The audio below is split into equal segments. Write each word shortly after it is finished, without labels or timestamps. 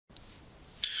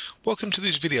Welcome to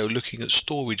this video looking at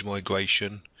storage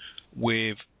migration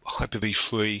with HyperV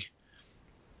 3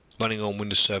 running on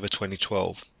Windows Server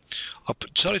 2012. I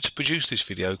decided to produce this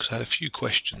video because I had a few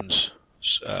questions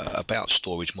about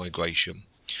storage migration,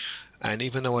 and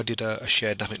even though I did a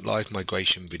shared nothing live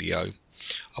migration video,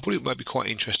 I thought it might be quite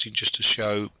interesting just to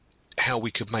show how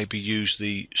we could maybe use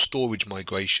the storage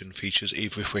migration features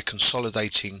either if we're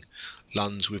consolidating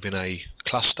LUNs within a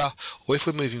cluster or if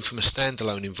we're moving from a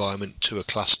standalone environment to a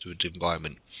clustered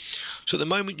environment. So at the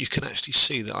moment you can actually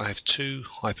see that I have two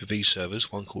HyperV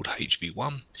servers, one called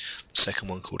HV1, the second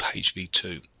one called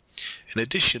HV2. In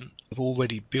addition, I've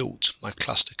already built my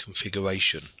cluster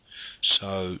configuration.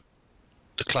 So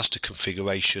the cluster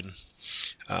configuration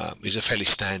is a fairly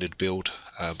standard build,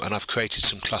 and I've created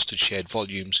some clustered shared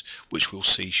volumes which we'll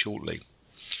see shortly.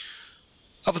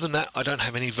 Other than that, I don't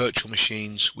have any virtual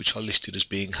machines which are listed as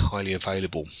being highly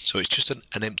available, so it's just an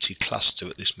empty cluster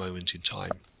at this moment in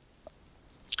time.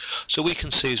 So we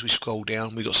can see as we scroll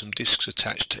down we've got some disks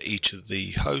attached to each of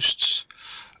the hosts,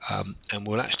 and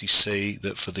we'll actually see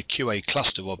that for the QA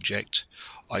cluster object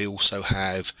I also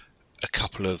have a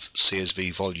couple of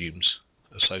CSV volumes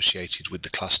associated with the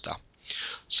cluster.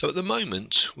 So at the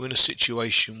moment we're in a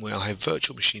situation where I have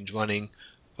virtual machines running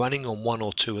on one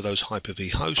or two of those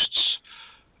HyperV hosts,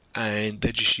 and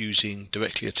they're just using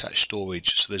directly attached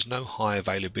storage, so there's no high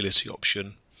availability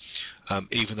option,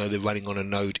 even though they're running on a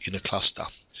node in a cluster.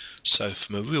 So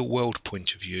from a real world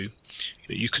point of view,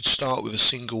 you could start with a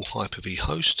single HyperV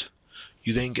host.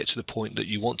 You then get to the point that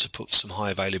you want to put some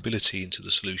high availability into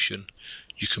the solution.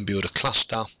 You can build a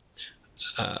cluster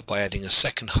by adding a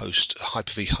second host, a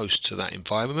HyperV host, to that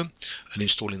environment and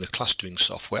installing the clustering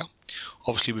software.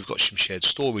 Obviously we've got some shared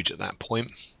storage at that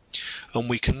point, and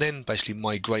we can then basically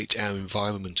migrate our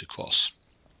environment across.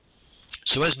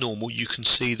 So as normal you can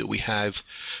see that we have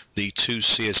the two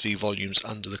CSV volumes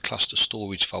under the cluster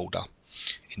storage folder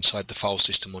inside the file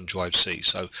system on drive C.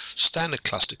 So standard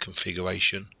cluster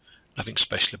configuration, nothing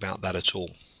special about that at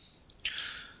all.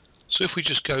 So if we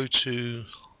just go to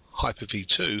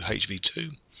HyperV2, HV2,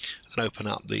 and open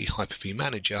up the HyperV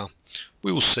Manager,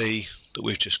 we will see that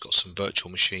we've just got some virtual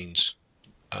machines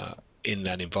in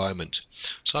that environment.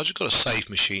 So I've just got a save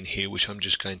machine here which I'm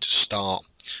just going to start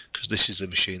because this is the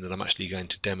machine that I'm actually going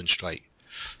to demonstrate.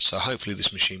 So hopefully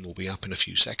this machine will be up in a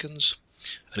few seconds,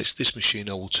 and it's this machine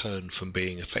I will turn from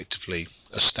being effectively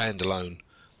a standalone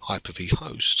HyperV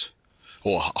host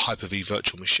or HyperV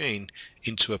virtual machine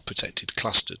into a protected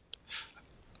clustered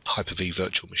HyperV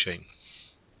virtual machine.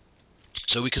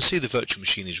 So we can see the virtual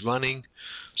machine is running,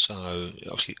 so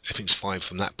obviously everything's fine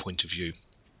from that point of view.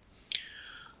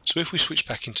 So if we switch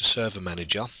back into Server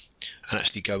Manager and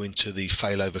actually go into the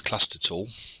failover cluster tool,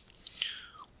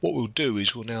 what we'll do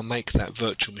is we'll now make that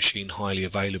virtual machine highly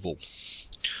available.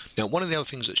 Now one of the other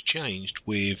things that's changed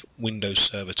with Windows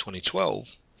Server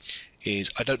 2012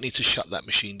 is I don't need to shut that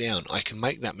machine down. I can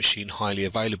make that machine highly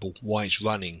available while it's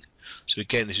running. So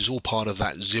again, this is all part of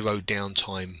that zero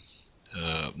downtime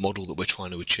model that we're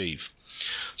trying to achieve.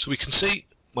 So we can see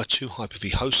my two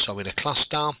HyperV hosts are in a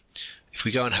cluster. If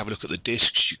we go and have a look at the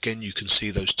disks, again you can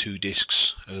see those two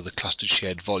disks, the clustered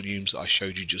shared volumes that I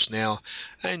showed you just now,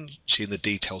 and you see in the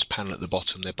details panel at the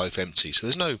bottom they're both empty, so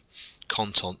there's no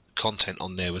content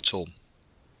on there at all.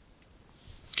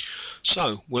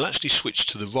 So we'll actually switch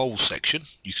to the roles section.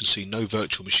 You can see no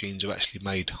virtual machines are actually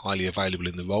made highly available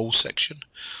in the roles section.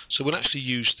 So we'll actually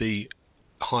use the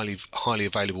highly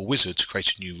available wizard to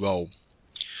create a new role.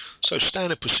 So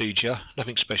standard procedure,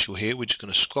 nothing special here. We're just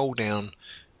going to scroll down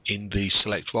in the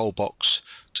select role box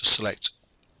to select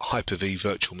HyperV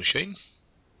virtual machine.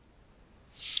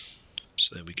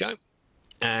 So there we go,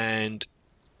 and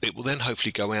it will then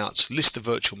hopefully go out to list the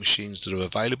virtual machines that are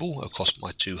available across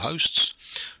my two hosts.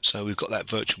 So we've got that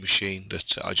virtual machine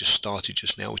that I just started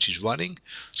just now, which is running.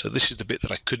 So this is the bit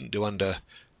that I couldn't do under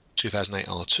 2008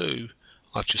 R2.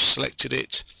 I've just selected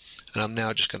it, and I'm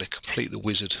now just going to complete the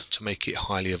wizard to make it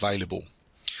highly available.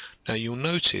 Now you'll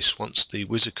notice once the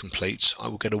wizard completes, I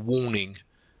will get a warning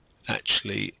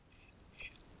actually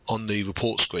on the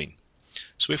report screen.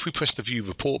 So if we press the view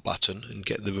report button and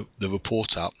get the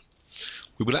report up,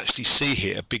 we will actually see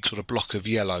here a big sort of block of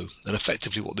yellow, and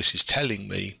effectively what this is telling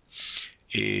me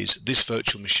is this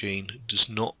virtual machine does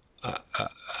not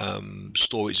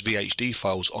store its VHD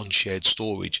files on shared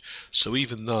storage. So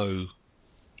even though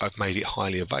I've made it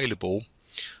highly available,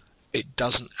 it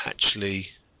doesn't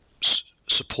actually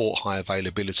support high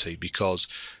availability, because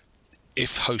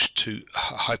if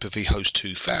HyperV host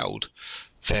 2 failed,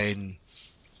 then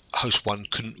host 1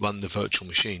 couldn't run the virtual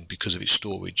machine because of its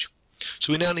storage.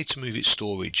 So we now need to move its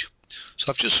storage.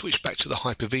 So I've just switched back to the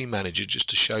HyperV Manager just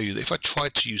to show you that if I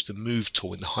tried to use the Move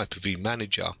tool in the HyperV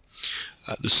Manager,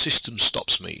 the system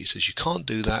stops me. It says you can't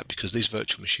do that because this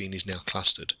virtual machine is now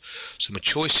clustered. So my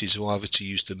choices are either to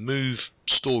use the Move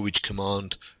storage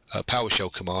command,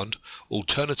 PowerShell command.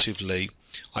 Alternatively,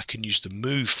 I can use the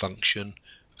Move function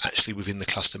actually within the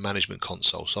cluster management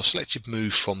console. So I've selected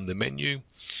Move from the menu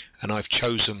and I've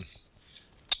chosen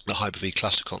the HyperV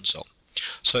cluster console.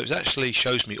 So it actually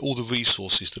shows me all the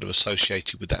resources that are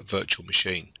associated with that virtual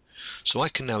machine. So I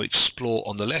can now explore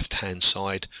on the left hand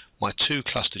side my two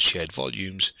clustered shared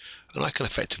volumes, and I can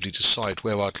effectively decide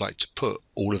where I'd like to put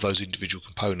all of those individual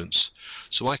components.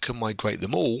 So I can migrate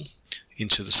them all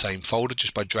into the same folder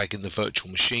just by dragging the virtual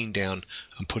machine down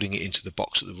and putting it into the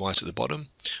box at the right at the bottom.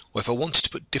 Or if I wanted to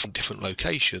put different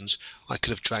locations, I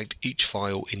could have dragged each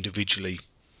file individually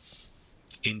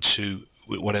into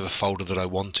whatever folder that I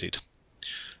wanted.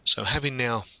 So having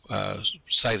now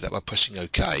saved that by pressing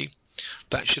OK,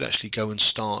 that should actually go and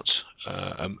start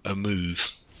a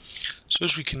move. So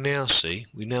as we can now see,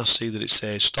 that it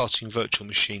says starting virtual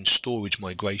machine storage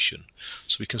migration.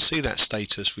 So we can see that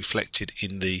status reflected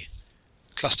in the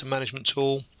cluster management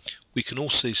tool. We can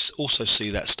also see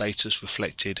that status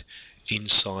reflected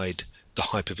inside the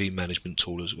HyperV management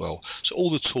tool as well. So all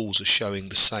the tools are showing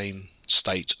the same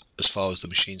state as far as the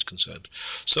machine is concerned.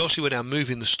 So obviously we're now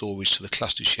moving the storage to the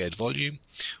clustered shared volume.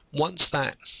 Once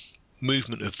that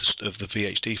movement of the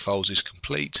VHD files is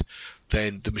complete,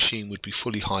 then the machine would be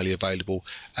fully highly available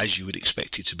as you would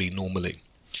expect it to be normally.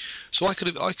 So I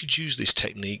could use this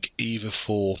technique either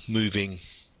for moving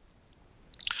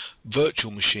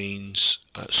virtual machines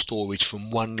storage from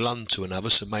one LUN to another.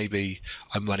 So maybe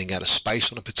I'm running out of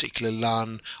space on a particular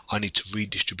LUN, I need to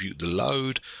redistribute the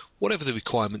load, whatever the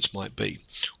requirements might be.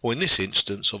 Or in this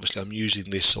instance, obviously I'm using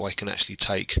this so I can actually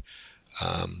take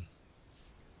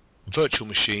virtual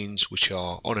machines which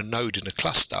are on a node in a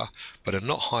cluster but are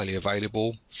not highly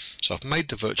available. So I've made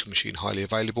the virtual machine highly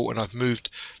available and I've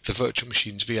moved the virtual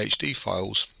machine's VHD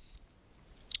files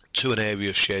to an area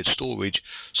of shared storage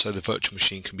so the virtual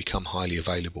machine can become highly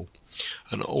available,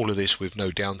 and all of this with no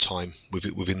downtime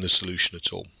within the solution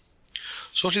at all.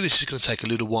 So obviously this is going to take a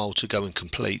little while to go and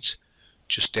complete,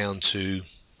 just down to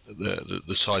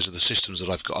the size of the systems that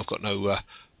I've got. I've got no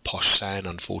posh SAN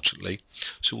unfortunately,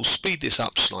 so we'll speed this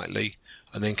up slightly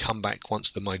and then come back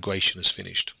once the migration is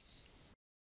finished.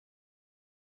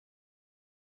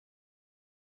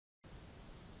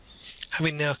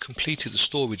 Having now completed the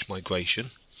storage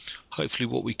migration, hopefully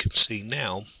what we can see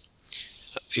now,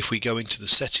 if we go into the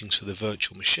settings for the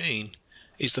virtual machine,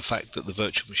 is the fact that the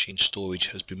virtual machine storage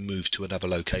has been moved to another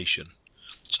location.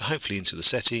 So hopefully into the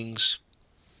settings,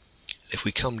 if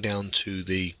we come down to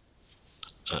the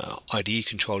IDE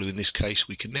controller in this case,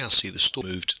 we can now see the store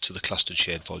moved to the clustered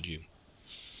shared volume.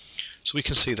 So we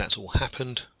can see that's all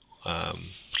happened.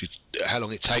 How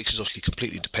long it takes is obviously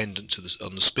completely dependent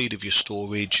on the speed of your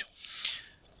storage,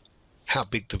 how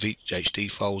big the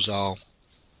VHD files are,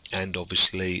 and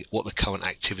obviously what the current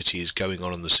activity is going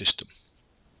on in the system.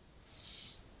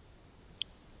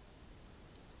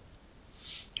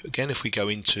 Again, if we go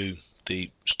into the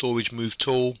storage move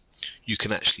tool, you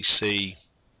can actually see,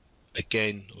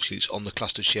 again, obviously it's on the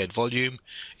cluster shared volume.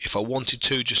 If I wanted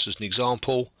to, just as an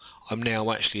example, I'm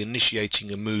now actually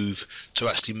initiating a move to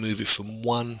actually move it from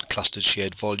one clustered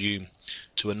shared volume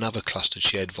to another clustered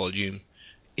shared volume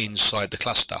inside the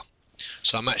cluster.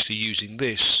 So I'm actually using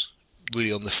this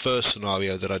really on the first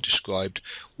scenario that I described,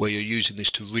 where you're using this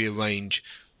to rearrange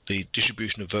the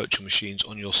distribution of virtual machines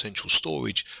on your central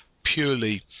storage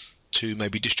purely to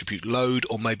maybe distribute load,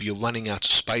 or maybe you're running out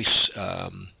of space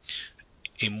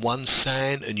in one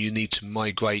SAN and you need to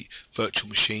migrate virtual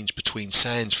machines between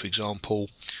SANs, for example,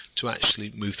 to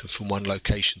actually move them from one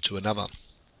location to another.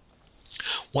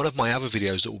 One of my other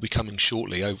videos that will be coming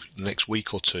shortly over the next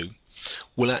week or two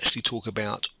will actually talk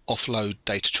about offload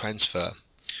data transfer.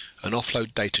 And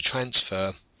offload data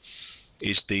transfer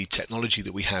is the technology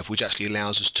that we have which actually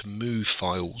allows us to move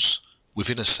files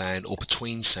within a SAN or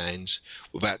between SANs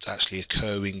without actually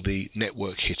occurring the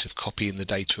network hit of copying the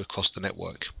data across the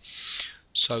network.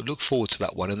 So look forward to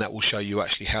that one, and that will show you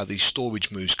actually how these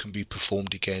storage moves can be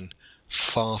performed again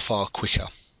far quicker.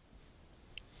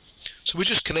 So we're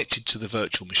just connected to the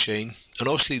virtual machine, and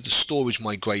obviously the storage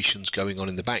migration's going on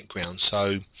in the background.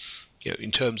 So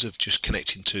in terms of just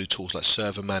connecting to tools like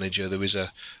Server Manager, there is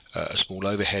a small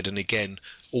overhead, and again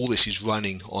all this is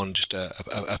running on just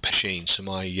a machine. So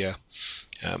my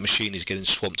machine is getting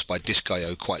swamped by disk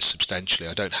I/O quite substantially.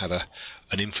 I don't have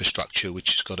an infrastructure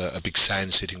which has got a big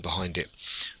SAN sitting behind it.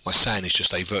 My SAN is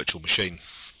just a virtual machine.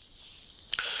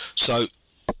 So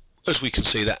as we can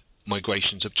see, that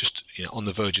migrations are just on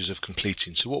the verges of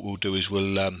completing. So what we'll do is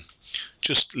we'll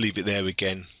just leave it there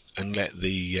again and let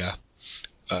the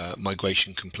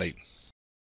migration complete.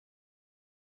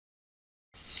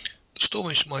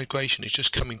 Storage migration is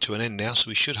just coming to an end now, so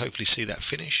we should hopefully see that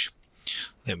finish.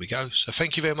 There we go. So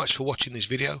thank you very much for watching this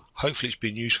video. Hopefully it's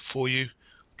been useful for you.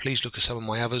 Please look at some of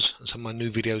my others and some of my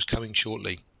new videos coming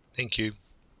shortly. Thank you.